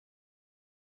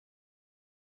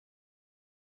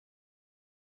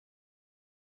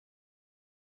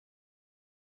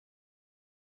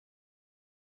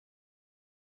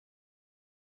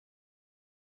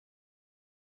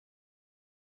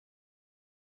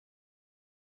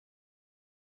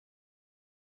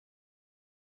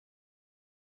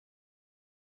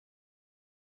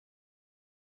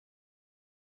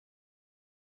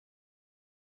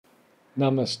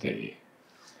Namaste,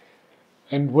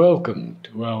 and welcome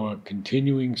to our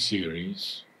continuing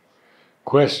series,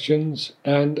 Questions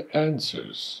and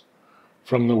Answers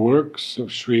from the works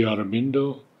of Sri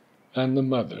Aurobindo and the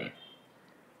Mother.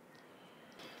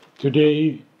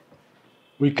 Today,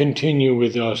 we continue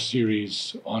with our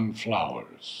series on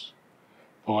flowers,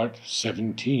 part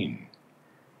 17.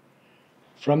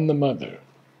 From the Mother.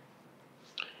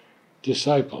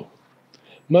 Disciple: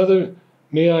 Mother,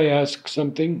 may I ask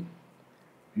something?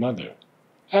 Mother: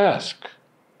 Ask.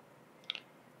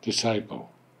 Disciple: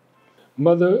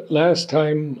 Mother, last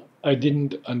time I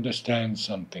didn't understand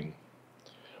something.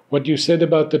 What you said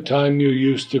about the time you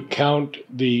used to count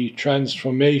the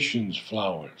transformations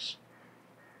flowers.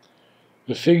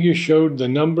 The figure showed the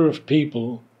number of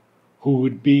people who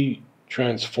would be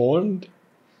transformed.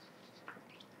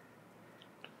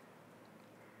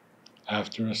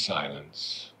 After a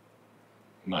silence.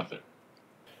 Mother: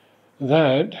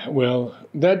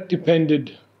 That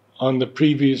depended on the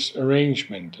previous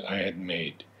arrangement I had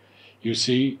made. You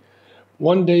see,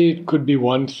 one day it could be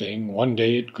one thing, one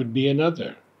day it could be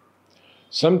another.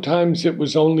 Sometimes it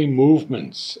was only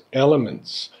movements,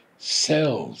 elements,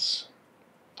 cells.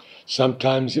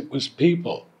 Sometimes it was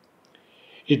people.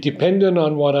 It depended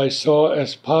on what I saw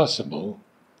as possible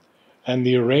and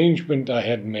the arrangement I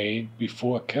had made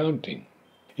before counting.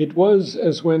 It was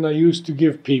as when I used to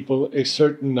give people a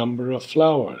certain number of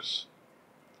flowers.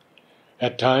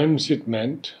 At times it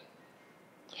meant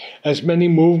as many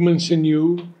movements in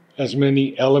you, as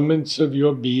many elements of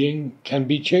your being can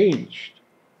be changed.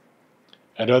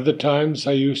 At other times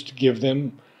I used to give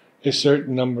them a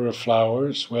certain number of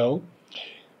flowers.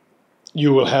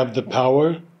 You will have the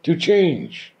power to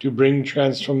change, to bring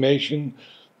transformation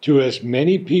to as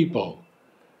many people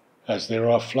as there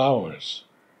are flowers,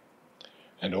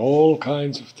 and all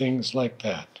kinds of things like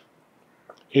that.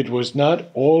 It was not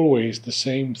always the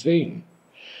same thing,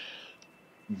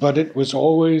 but it was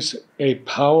always a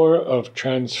power of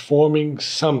transforming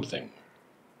something.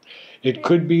 It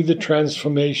could be the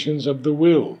transformations of the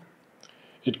will.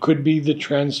 It could be the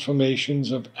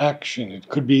transformations of action. It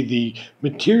could be the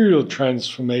material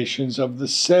transformations of the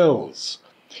cells.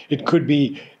 It could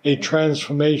be a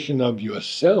transformation of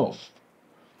yourself,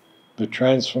 the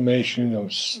transformation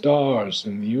of stars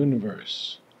in the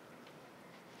universe,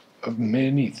 of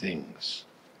many things.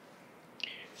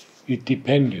 It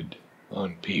depended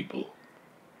on people.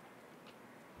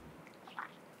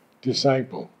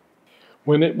 Disciple: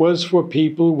 When it was for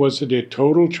people, was it a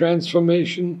total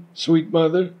transformation, sweet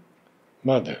Mother?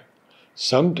 Mother: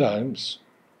 Sometimes.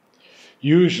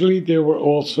 Usually there were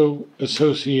also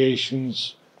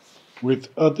associations with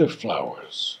other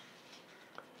flowers.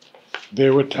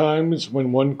 There were times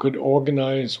when one could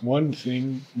organize one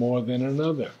thing more than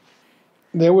another.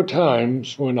 There were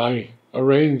times when I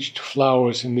arranged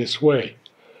flowers in this way,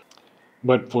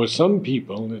 but for some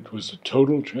people it was a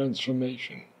total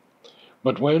transformation.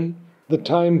 But when the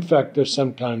time factor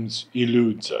sometimes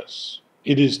eludes us,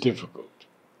 it is difficult.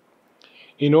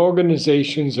 In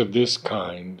organizations of this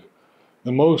kind,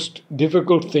 the most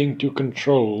difficult thing to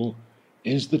control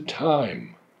is the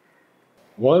time.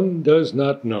 One does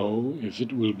not know if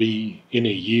it will be in a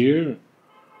year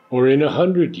or in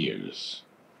 100 years.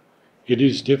 It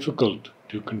is difficult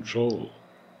to control.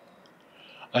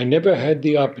 I never had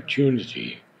the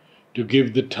opportunity to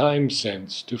give the time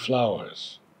sense to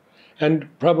flowers, and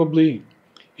probably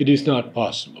it is not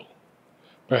possible.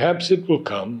 Perhaps it will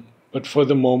come, but for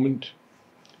the moment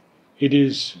it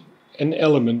is an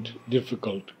element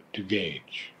difficult to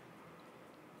gauge.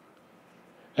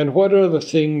 And what are the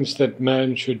things that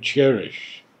man should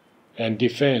cherish and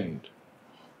defend?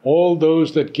 All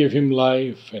those that give him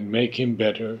life and make him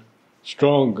better,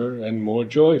 stronger, and more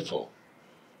joyful.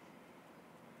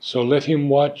 So let him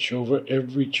watch over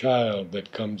every child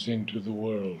that comes into the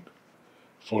world,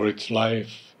 for its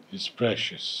life is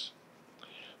precious.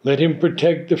 Let him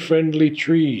protect the friendly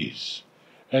trees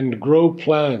and grow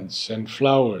plants and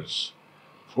flowers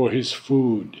for his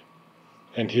food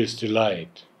and his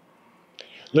delight.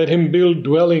 Let him build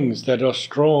dwellings that are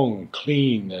strong,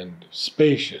 clean, and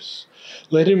spacious.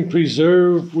 Let him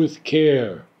preserve with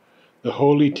care the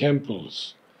holy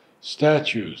temples,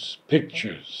 statues,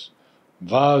 pictures,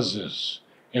 vases,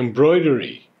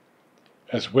 embroidery,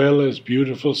 as well as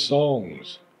beautiful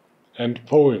songs and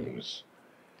poems,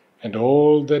 and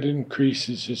all that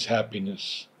increases his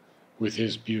happiness with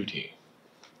his beauty.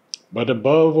 But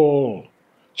above all,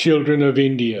 children of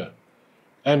India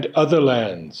and other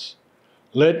lands,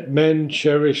 let men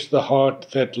cherish the heart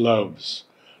that loves,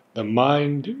 the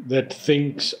mind that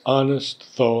thinks honest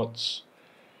thoughts,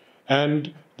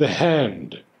 and the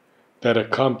hand that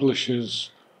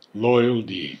accomplishes loyal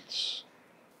deeds.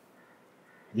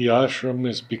 The ashram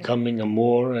is becoming a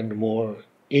more and more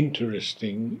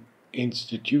interesting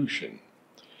institution.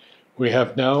 We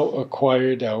have now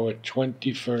acquired our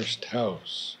 21st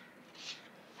house.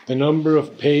 The number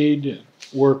of paid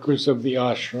workers of the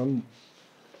ashram,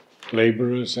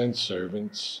 laborers and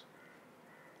servants,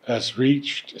 has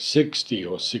reached 60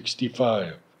 or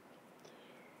 65.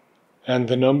 And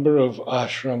the number of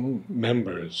ashram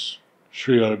members,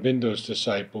 Sri Aurobindo's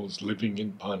disciples living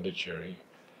in Pondicherry,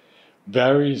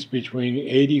 varies between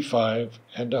 85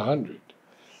 and 100.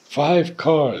 5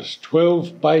 cars,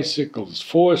 12 bicycles,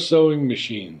 4 sewing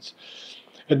machines,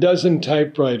 a dozen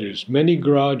typewriters, many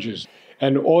garages,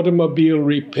 an automobile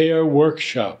repair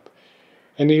workshop,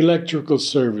 an electrical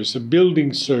service, a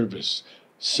building service,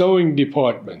 sewing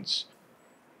departments,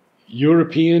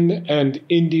 European and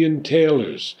Indian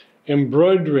tailors,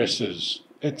 embroideresses,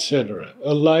 etc.,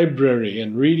 a library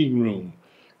and reading room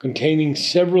containing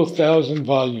several thousand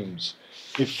volumes,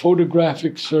 a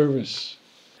photographic service,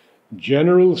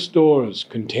 general stores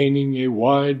containing a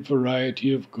wide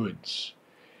variety of goods,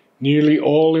 nearly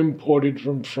all imported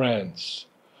from France,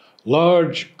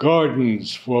 large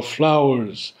gardens for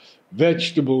flowers,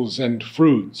 vegetables, and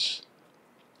fruits,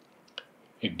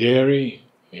 a dairy,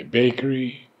 a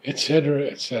bakery, etc.,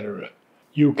 etc.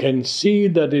 You can see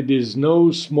that it is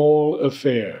no small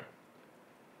affair,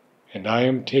 and I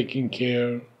am taking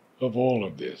care of all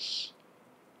of this.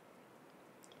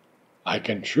 I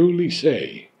can truly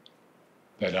say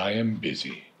that I am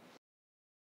busy.